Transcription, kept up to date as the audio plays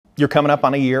You're coming up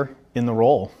on a year in the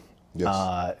role.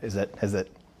 Yes. Does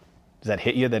that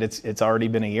hit you that it's already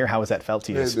been a year? How has that felt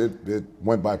to you? It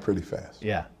went by pretty fast.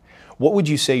 Yeah. What would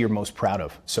you say you're most proud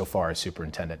of so far as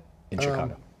superintendent in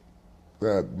Chicago?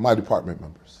 My department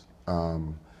members.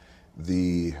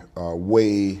 The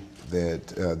way that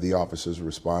the officers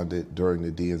responded during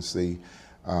the DNC,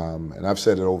 and I've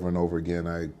said it over and over again,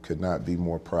 I could not be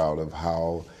more proud of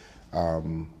how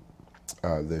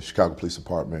the Chicago Police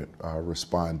Department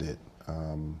responded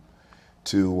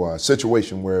to a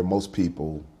situation where most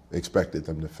people expected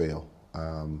them to fail.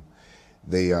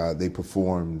 They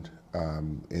performed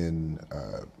in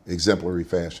exemplary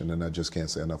fashion, and I just can't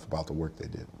say enough about the work they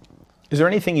did. Is there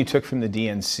anything you took from the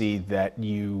DNC that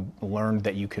you learned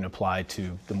that you can apply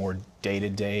to the more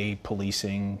day-to-day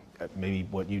policing, maybe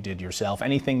what you did yourself?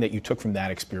 Anything that you took from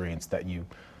that experience that you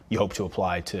hope to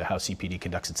apply to how CPD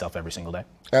conducts itself every single day?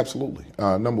 Absolutely.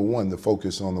 Number one, the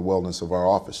focus on the wellness of our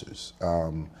officers.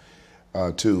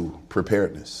 Two,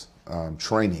 preparedness,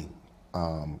 training,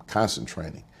 constant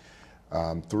training.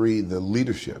 Three, the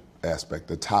leadership aspect,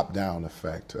 the top-down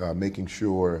effect, making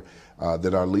sure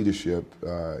that our leadership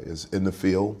is in the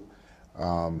field,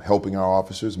 helping our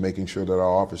officers, making sure that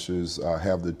our officers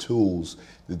have the tools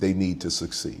that they need to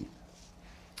succeed.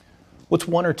 What's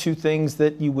one or two things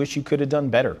that you wish you could have done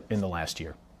better in the last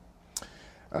year?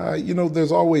 You know,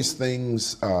 there's always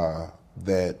things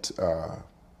that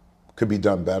could be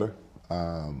done better.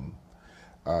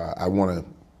 I want to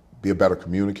be a better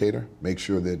communicator, make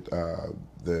sure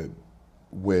that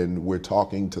when we're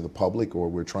talking to the public or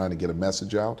we're trying to get a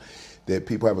message out, that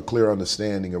people have a clear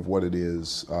understanding of what it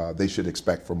is they should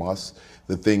expect from us,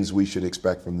 the things we should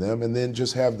expect from them, and then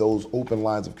just have those open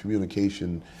lines of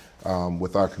communication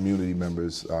with our community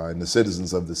members and the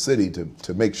citizens of the city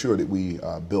to make sure that we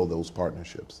build those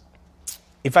partnerships.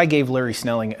 If I gave Larry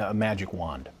Snelling a magic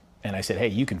wand and I said, hey,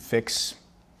 you can fix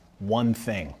one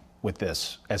thing with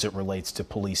this as it relates to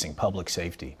policing, public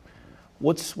safety,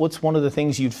 what's one of the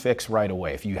things you'd fix right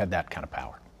away if you had that kind of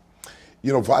power?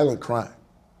 You know, violent crime.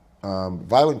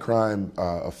 Violent crime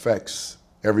affects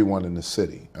everyone in the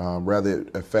city. Whether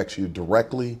it affects you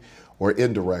directly or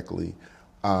indirectly,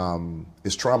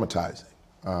 it's traumatizing.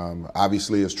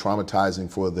 Obviously, it's traumatizing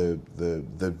for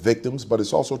the victims, but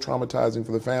it's also traumatizing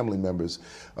for the family members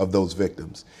of those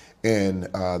victims. And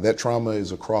that trauma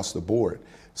is across the board.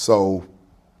 So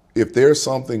if there's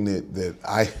something that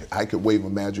I could wave a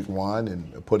magic wand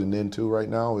and put an end to right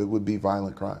now, it would be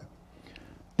violent crime.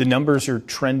 The numbers are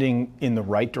trending in the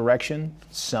right direction,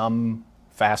 some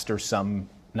faster, some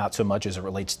not so much as it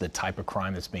relates to the type of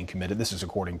crime that's being committed. This is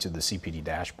according to the CPD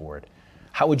dashboard.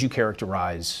 How would you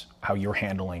characterize how you're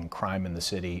handling crime in the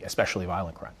city, especially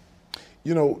violent crime?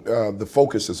 You know, the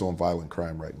focus is on violent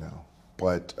crime right now,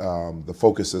 but the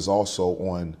focus is also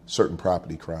on certain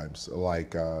property crimes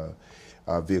like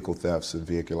vehicle thefts and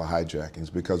vehicular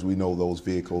hijackings, because we know those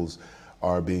vehicles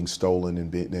are being stolen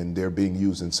and they're being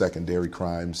used in secondary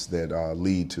crimes that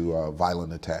lead to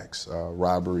violent attacks,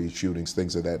 robberies, shootings,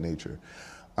 things of that nature.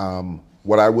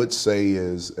 What I would say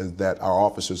is that our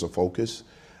officers are focused.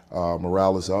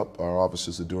 Morale is up. Our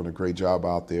officers are doing a great job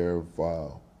out there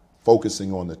of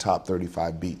focusing on the top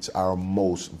 35 beats, our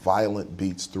most violent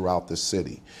beats throughout the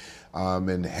city.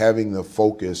 And having the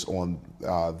focus on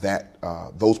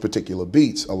those particular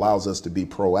beats allows us to be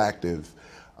proactive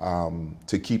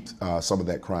to keep some of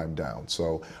that crime down.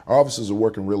 So our officers are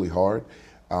working really hard.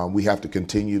 We have to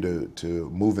continue to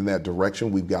move in that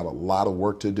direction. We've got a lot of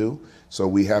work to do. So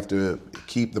we have to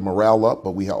keep the morale up,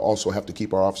 but we also have to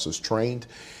keep our officers trained.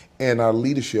 And our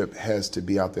leadership has to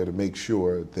be out there to make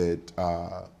sure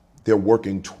that they're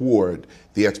working toward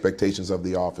the expectations of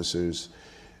the officers.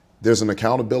 There's an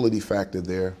accountability factor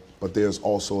there, but there's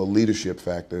also a leadership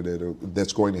factor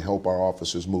that's going to help our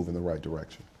officers move in the right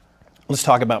direction. Let's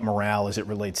talk about morale as it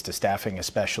relates to staffing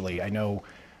especially. I know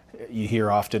you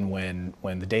hear often when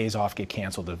the days off get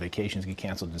canceled, the vacations get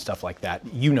canceled and stuff like that,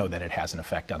 you know that it has an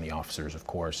effect on the officers, of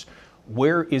course.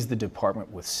 Where is the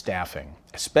department with staffing,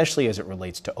 especially as it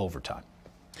relates to overtime?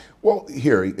 Well,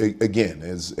 here, again,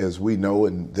 as we know,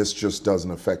 and this just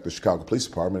doesn't affect the Chicago Police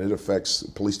Department, it affects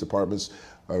police departments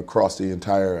across the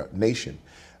entire nation.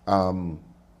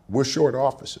 We're short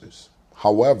officers.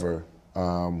 However,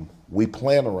 we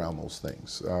plan around those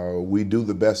things. We do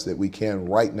the best that we can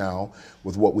right now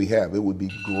with what we have. It would be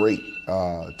great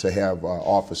to have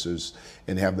officers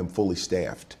and have them fully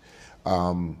staffed.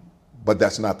 But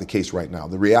that's not the case right now.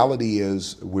 The reality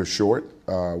is we're short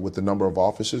with the number of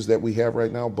officers that we have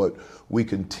right now, but we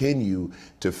continue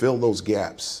to fill those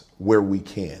gaps where we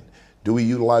can Do we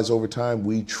utilize overtime?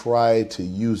 We try to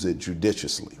use it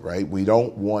judiciously, right? We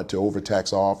don't want to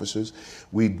overtax our officers.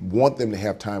 We want them to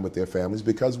have time with their families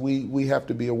because we have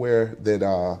to be aware that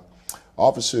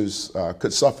officers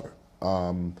could suffer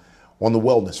on the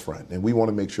wellness front. And we want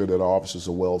to make sure that our officers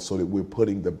are well so that we're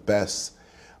putting the best,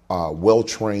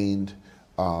 well-trained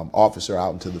officer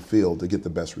out into the field to get the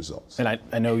best results. And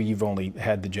I know you've only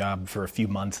had the job for a few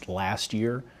months last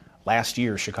year. Last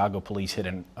year, Chicago police hit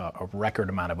a record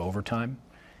amount of overtime.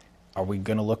 Are we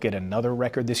going to look at another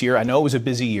record this year? I know it was a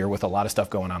busy year with a lot of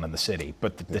stuff going on in the city,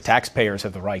 but the taxpayers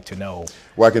have the right to know.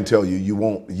 Well, I can tell you, you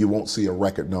won't see a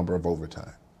record number of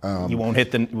overtime. We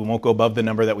won't go above the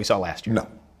number that we saw last year.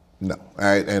 No.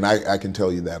 I can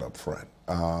tell you that up front.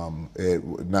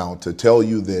 Now, to tell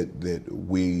you that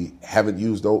we haven't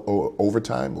used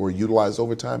overtime or utilized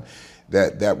overtime,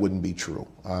 that wouldn't be true.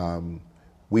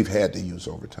 We've had to use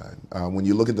overtime. When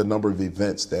you look at the number of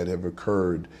events that have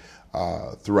occurred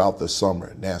throughout the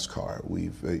summer, NASCAR,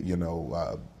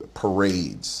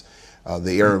 parades,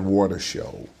 the Air and Water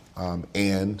Show,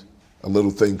 and a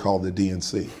little thing called the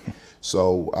DNC.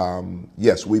 So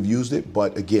yes, we've used it,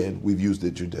 but again, we've used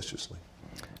it judiciously.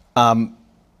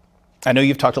 I know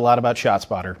you've talked a lot about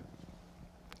ShotSpotter.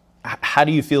 How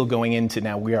do you feel going into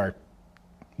now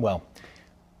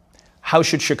how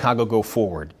should Chicago go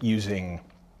forward using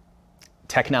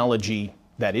technology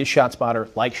that is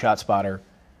ShotSpotter, like ShotSpotter?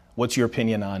 What's your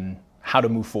opinion on how to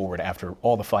move forward after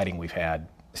all the fighting we've had,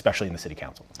 especially in the city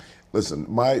council? Listen,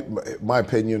 my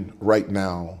opinion right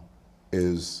now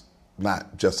is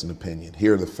not just an opinion.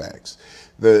 Here are the facts.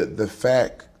 The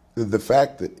fact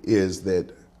is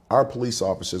that our police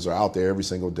officers are out there every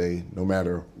single day, no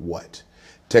matter what.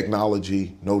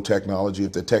 Technology, no technology.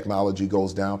 If the technology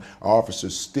goes down, our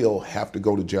officers still have to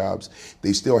go to jobs.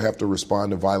 They still have to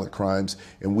respond to violent crimes,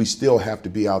 and we still have to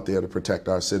be out there to protect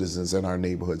our citizens and our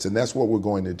neighborhoods. And that's what we're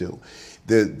going to do.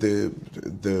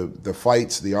 The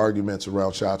fights, the arguments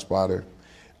around ShotSpotter,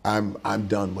 I'm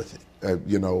done with it.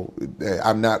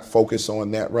 I'm not focused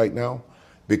on that right now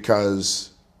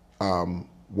because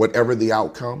whatever the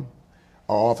outcome,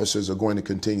 our officers are going to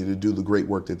continue to do the great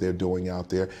work that they're doing out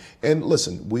there. And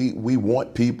listen, we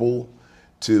want people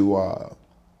to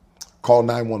call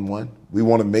 911. We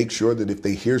want to make sure that if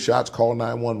they hear shots, call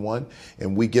 911,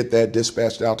 and we get that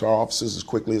dispatched out to our officers as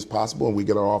quickly as possible, and we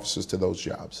get our officers to those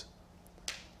jobs.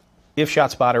 If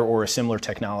ShotSpotter or a similar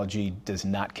technology does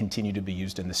not continue to be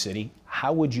used in the city,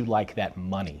 how would you like that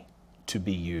money to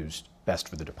be used best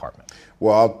for the department?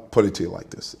 Well, I'll put it to you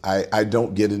like this. I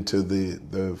don't get into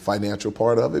the financial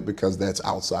part of it because that's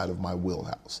outside of my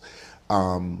wheelhouse.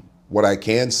 What I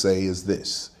can say is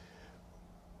this.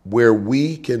 Where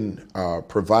we can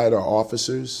provide our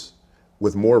officers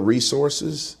with more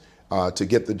resources to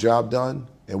get the job done,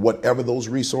 and whatever those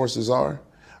resources are,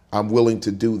 I'm willing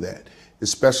to do that,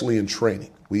 especially in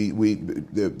training.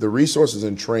 The resources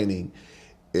in training,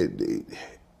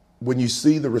 when you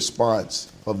see the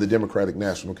response of the Democratic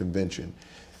National Convention,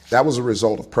 that was a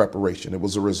result of preparation. It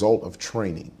was a result of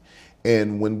training.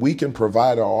 And when we can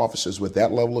provide our officers with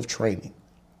that level of training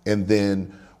and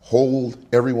then hold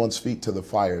everyone's feet to the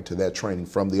fire to that training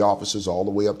from the officers all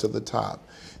the way up to the top,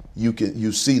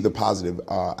 you see the positive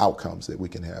outcomes that we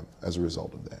can have as a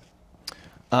result of that.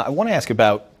 I want to ask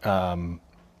about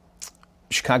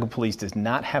Chicago Police does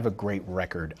not have a great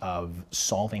record of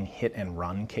solving hit and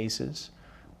run cases,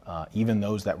 even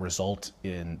those that result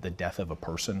in the death of a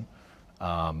person.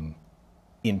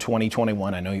 In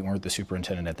 2021, I know you weren't the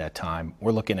superintendent at that time,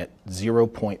 we're looking at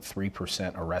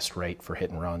 0.3% arrest rate for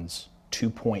hit and runs,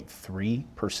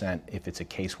 2.3% if it's a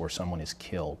case where someone is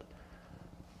killed.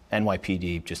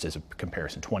 NYPD, just as a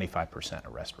comparison, 25%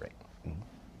 arrest rate. Mm-hmm.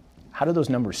 How do those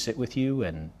numbers sit with you,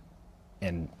 and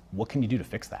what can you do to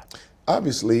fix that?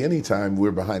 Obviously, anytime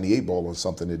we're behind the eight ball on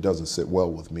something, it doesn't sit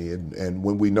well with me. And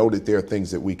when we know that there are things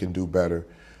that we can do better,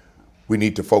 we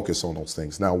need to focus on those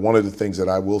things. Now, one of the things that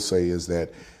I will say is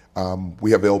that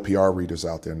we have LPR readers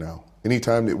out there now.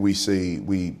 Anytime that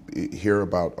we hear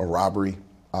about a robbery,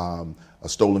 a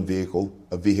stolen vehicle,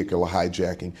 a vehicular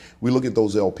hijacking, we look at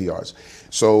those LPRs.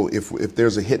 So if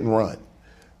there's a hit and run,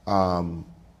 our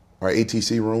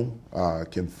ATC room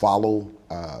can follow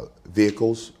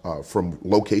vehicles from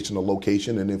location to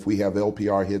location, and if we have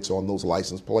LPR hits on those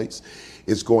license plates,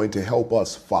 it's going to help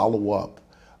us follow up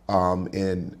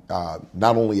in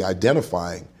not only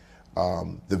identifying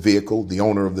the vehicle, the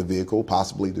owner of the vehicle,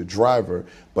 possibly the driver,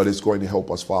 but it's going to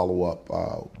help us follow up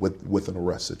with an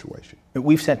arrest situation.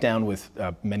 We've sat down with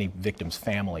many victims'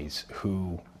 families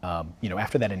who,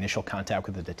 after that initial contact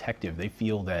with the detective, they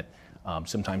feel that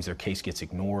sometimes their case gets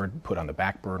ignored, put on the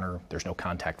back burner, there's no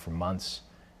contact for months.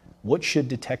 What should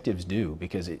detectives do?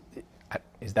 Because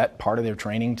is that part of their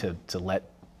training to let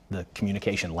the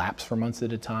communication lapse for months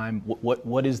at a time?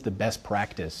 What is the best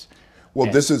practice?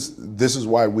 Well, this is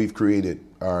why we've created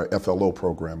our FLO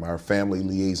program, our Family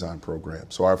Liaison Program.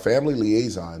 So our family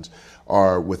liaisons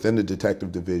are within the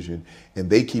detective division, and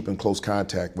they keep in close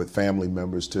contact with family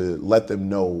members to let them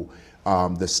know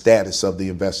the status of the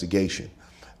investigation.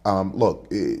 Look,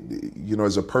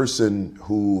 as a person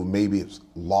who maybe has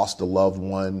lost a loved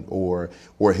one or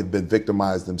have been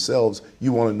victimized themselves,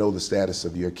 you want to know the status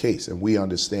of your case, and we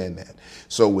understand that.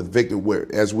 So with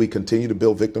as we continue to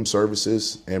build victim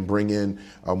services and bring in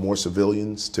more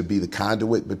civilians to be the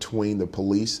conduit between the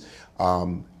police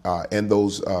and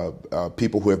those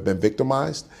people who have been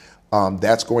victimized,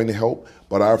 that's going to help.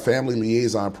 But our family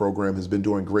liaison program has been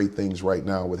doing great things right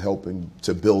now with helping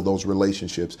to build those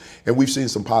relationships. And we've seen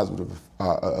some positive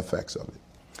effects of it.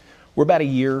 We're about a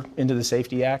year into the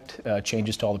Safety Act,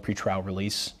 changes to all the pretrial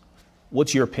release.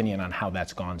 What's your opinion on how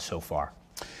that's gone so far?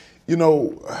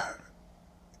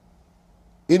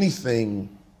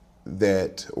 Anything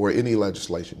or any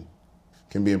legislation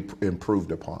can be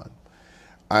improved upon.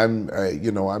 I'm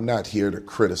not here to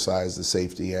criticize the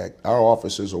Safety Act. Our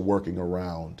officers are working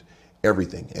around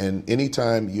everything. And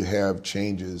anytime you have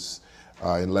changes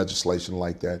in legislation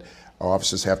like that, our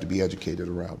officers have to be educated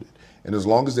around it. And as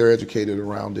long as they're educated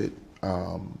around it,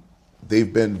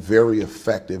 they've been very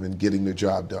effective in getting their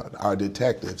job done. Our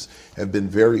detectives have been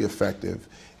very effective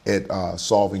at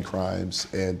solving crimes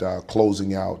and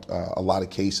closing out a lot of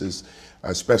cases,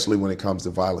 especially when it comes to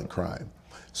violent crime.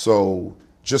 So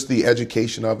just the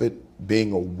education of it,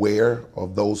 being aware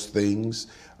of those things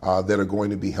that are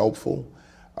going to be helpful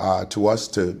to us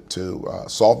to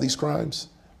solve these crimes,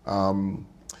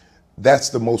 that's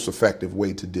the most effective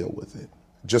way to deal with it,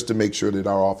 just to make sure that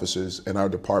our officers and our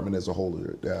department as a whole,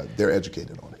 they're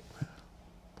educated on it.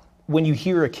 When you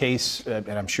hear a case, and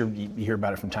I'm sure you hear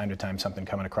about it from time to time, something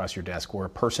coming across your desk where a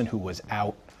person who was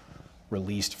out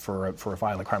released for a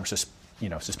violent crime,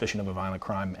 or suspicion of a violent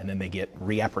crime, and then they get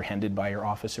reapprehended by your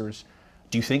officers,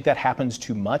 do you think that happens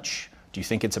too much? Do you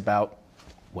think it's about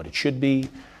what it should be?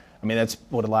 I mean, that's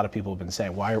what a lot of people have been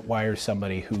saying. Why are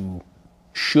somebody who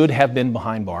should have been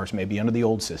behind bars, maybe under the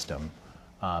old system,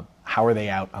 how are they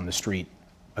out on the street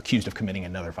accused of committing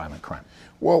another violent crime?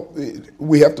 Well,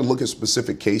 we have to look at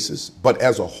specific cases, but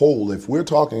as a whole, if we're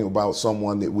talking about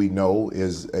someone that we know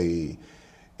is a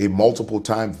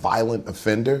multiple-time violent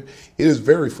offender, it is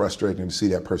very frustrating to see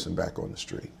that person back on the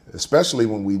street, especially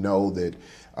when we know that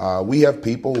we have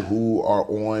people who are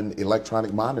on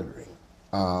electronic monitoring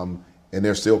and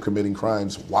they're still committing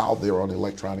crimes while they're on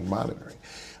electronic monitoring.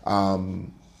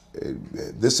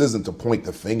 This isn't to point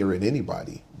the finger at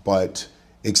anybody, but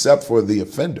except for the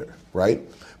offender, right?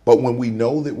 But when we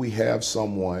know that we have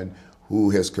someone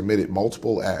who has committed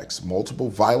multiple acts, multiple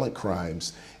violent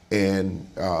crimes, and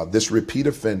this repeat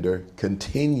offender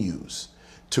continues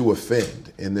to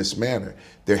offend in this manner,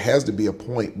 there has to be a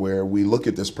point where we look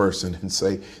at this person and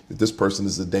say that this person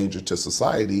is a danger to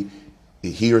society.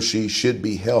 He or she should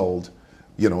be held,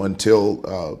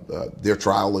 until their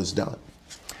trial is done.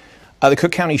 The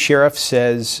Cook County Sheriff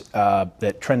says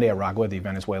that Tren de Aragua, the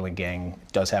Venezuelan gang,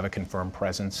 does have a confirmed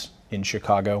presence in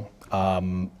Chicago.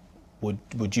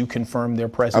 Would you confirm their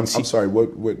presence? I'm sorry,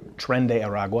 what? Tren de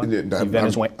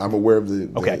Aragua, I'm aware of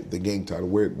the gang title.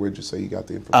 Where'd you say you got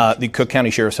the information? The Cook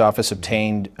County Sheriff's Office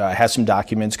has some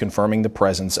documents confirming the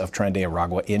presence of Tren de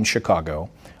Aragua in Chicago.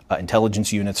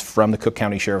 Intelligence units from the Cook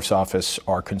County Sheriff's Office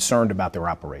are concerned about their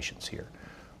operations here.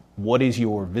 What is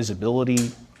your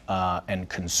visibility and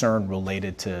concern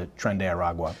related to Tren de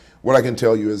Aragua? What I can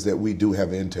tell you is that we do have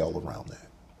intel around that.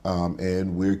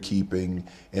 And we're keeping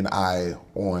an eye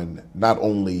on not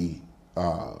only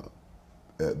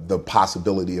the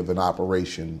possibility of an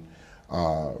operation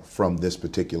from this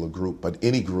particular group, but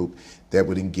any group that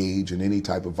would engage in any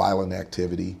type of violent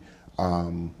activity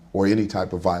or any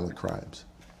type of violent crimes.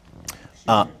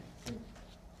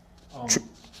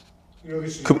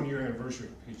 This is 1 year anniversary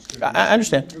of Pete's. I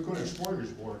understand. You're going to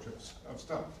smorgasbord of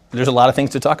stuff. There's a lot of things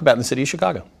to talk about in the city of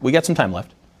Chicago. We got some time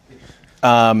left.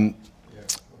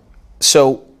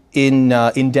 So in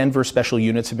Denver, special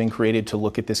units have been created to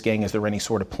look at this gang. Is there any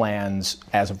sort of plans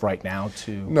as of right now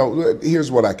to? No, here's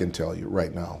what I can tell you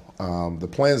right now. The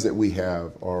plans that we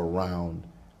have are around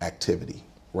activity,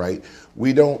 right?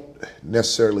 We don't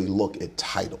necessarily look at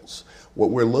titles.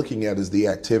 What we're looking at is the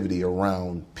activity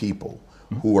around people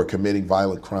who are committing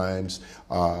violent crimes.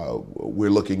 We're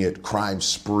looking at crime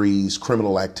sprees,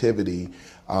 criminal activity,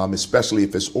 especially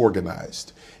if it's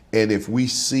organized. And if we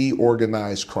see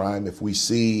organized crime, if we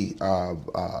see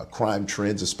crime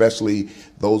trends, especially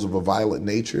those of a violent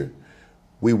nature,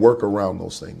 we work around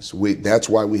those things. That's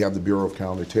why we have the Bureau of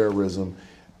Counterterrorism.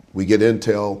 We get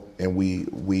intel and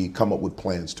we come up with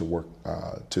plans to work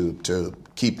to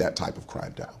keep that type of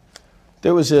crime down.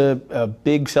 There was a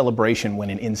big celebration when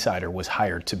an insider was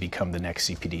hired to become the next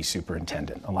CPD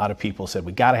superintendent. A lot of people said,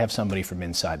 we got to have somebody from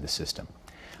inside the system.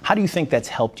 How do you think that's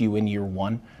helped you in year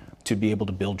one to be able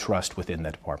to build trust within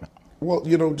the department? Well,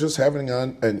 just having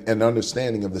an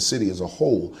understanding of the city as a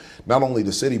whole, not only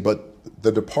the city, but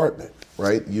the department,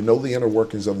 right? You know the inner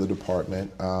workings of the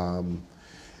department.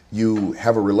 You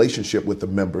have a relationship with the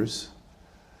members.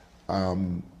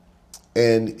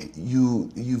 And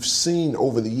you've seen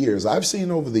over the years, I've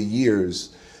seen over the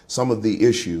years, some of the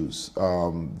issues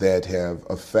that have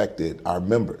affected our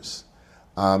members.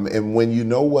 And when you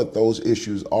know what those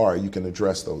issues are, you can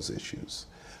address those issues.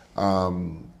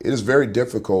 It is very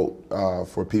difficult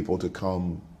for people to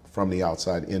come from the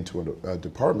outside into a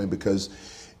department because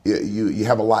you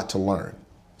have a lot to learn.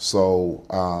 So,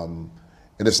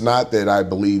 and it's not that I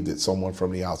believe that someone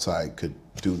from the outside could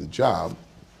do the job,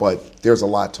 but there's a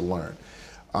lot to learn.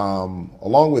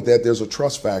 Along with that, there's a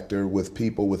trust factor with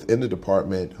people within the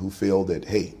department who feel that,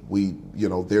 hey,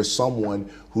 there's someone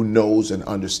who knows and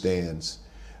understands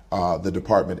the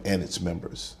department and its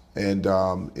members. And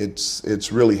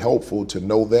it's really helpful to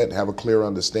know that and have a clear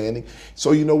understanding.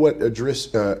 So you know what address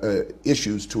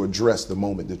issues to address the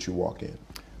moment that you walk in.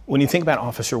 When you think about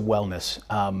officer wellness,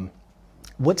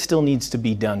 what still needs to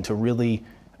be done to really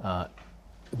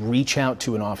reach out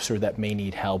to an officer that may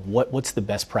need help? What's the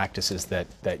best practices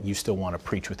that you still want to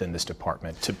preach within this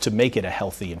department to make it a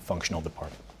healthy and functional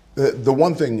department? The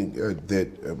one thing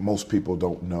that most people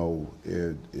don't know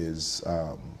is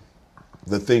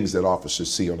the things that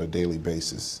officers see on a daily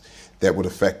basis that would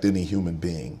affect any human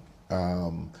being.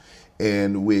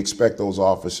 And we expect those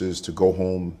officers to go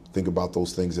home, think about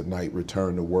those things at night,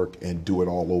 return to work, and do it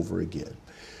all over again.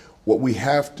 What we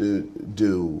have to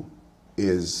do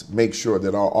is make sure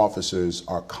that our officers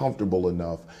are comfortable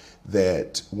enough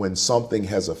that when something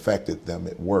has affected them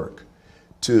at work,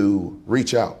 to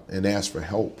reach out and ask for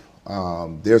help.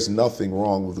 There's nothing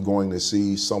wrong with going to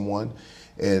see someone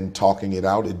and talking it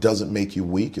out. It doesn't make you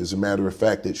weak. As a matter of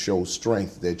fact, it shows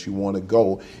strength that you want to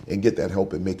go and get that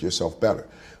help and make yourself better.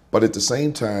 But at the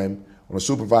same time, on a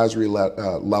supervisory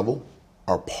level,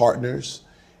 our partners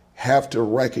have to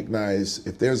recognize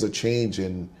if there's a change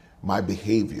in my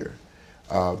behavior,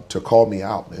 to call me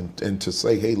out and to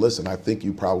say, hey, listen, I think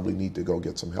you probably need to go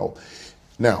get some help.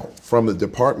 Now, from a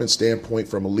department standpoint,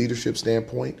 from a leadership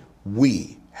standpoint,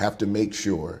 we have to make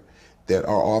sure that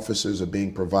our officers are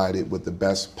being provided with the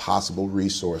best possible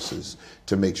resources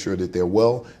to make sure that they're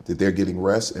well, that they're getting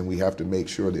rest, and we have to make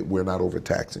sure that we're not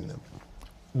overtaxing them.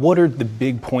 What are the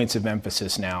big points of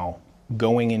emphasis now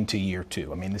going into year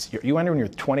two? I mean, you enter in your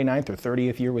 29th or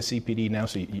 30th year with CPD now,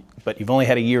 but you've only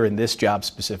had a year in this job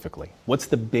specifically. What's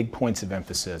the big points of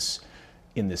emphasis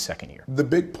in this second year? The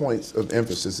big points of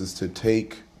emphasis is to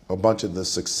take a bunch of the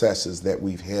successes that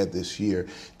we've had this year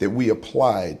that we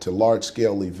applied to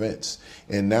large-scale events,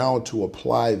 and now to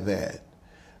apply that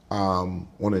on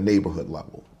a neighborhood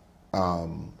level.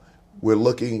 We're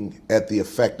looking at the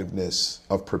effectiveness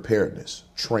of preparedness,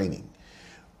 training.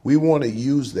 We want to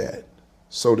use that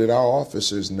so that our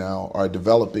officers now are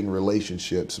developing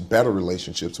relationships, better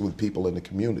relationships with people in the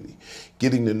community,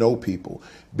 getting to know people,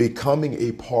 becoming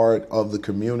a part of the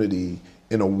community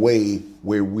in a way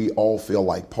where we all feel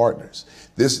like partners.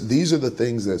 These are the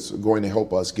things that's going to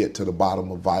help us get to the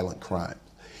bottom of violent crime.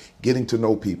 Getting to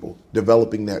know people,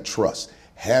 developing that trust,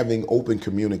 having open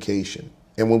communication.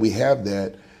 And when we have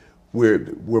that,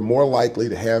 we're more likely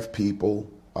to have people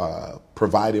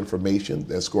provide information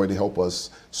that's going to help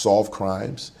us solve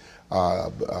crimes,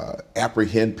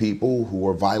 apprehend people who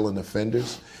are violent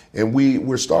offenders, and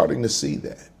we're starting to see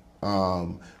that.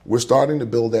 We're starting to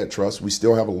build that trust. We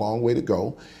still have a long way to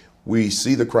go. We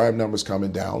see the crime numbers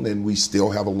coming down, and we still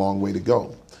have a long way to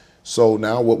go. So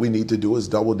now what we need to do is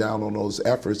double down on those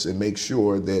efforts and make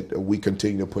sure that we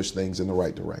continue to push things in the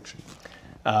right direction.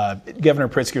 Governor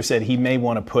Pritzker said he may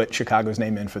want to put Chicago's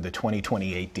name in for the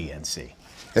 2028 DNC.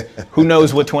 Who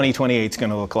knows what 2028 is going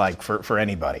to look like for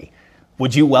anybody.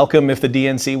 Would you welcome if the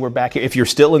DNC were back here? If you're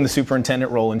still in the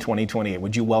superintendent role in 2028,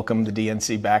 would you welcome the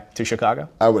DNC back to Chicago?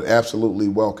 I would absolutely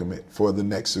welcome it for the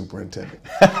next superintendent.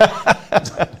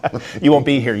 You won't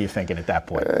be here, you thinking, at that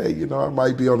point? I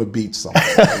might be on the beach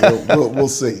somewhere. We'll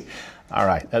see. All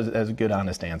right, that's a good,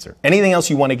 honest answer. Anything else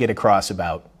you want to get across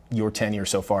about your tenure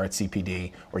so far at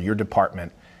CPD or your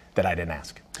department that I didn't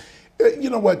ask? You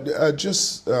know what?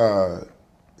 Just the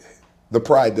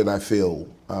pride that I feel,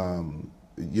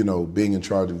 you know, being in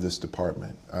charge of this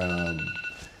department.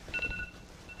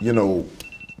 You know,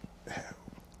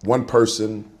 one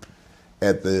person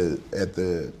at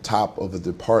the top of the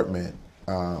department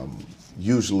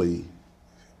usually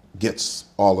gets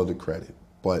all of the credit,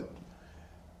 but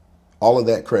all of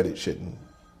that credit shouldn't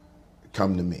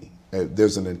come to me.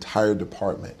 There's an entire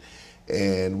department,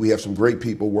 and we have some great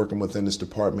people working within this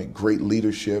department, great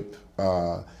leadership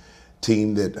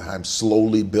team that I'm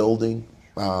slowly building,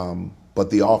 but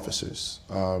the officers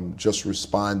just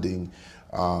responding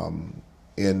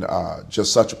in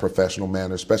just such a professional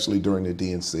manner, especially during the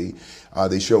DNC.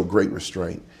 They showed great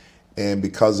restraint, and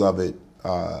because of it,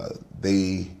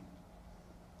 they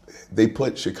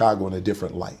put Chicago in a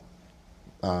different light.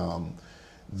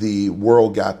 The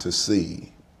world got to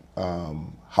see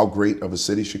how great of a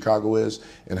city Chicago is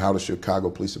and how the Chicago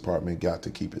Police Department got to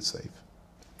keep it safe.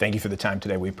 Thank you for the time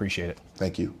today. We appreciate it.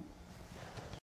 Thank you.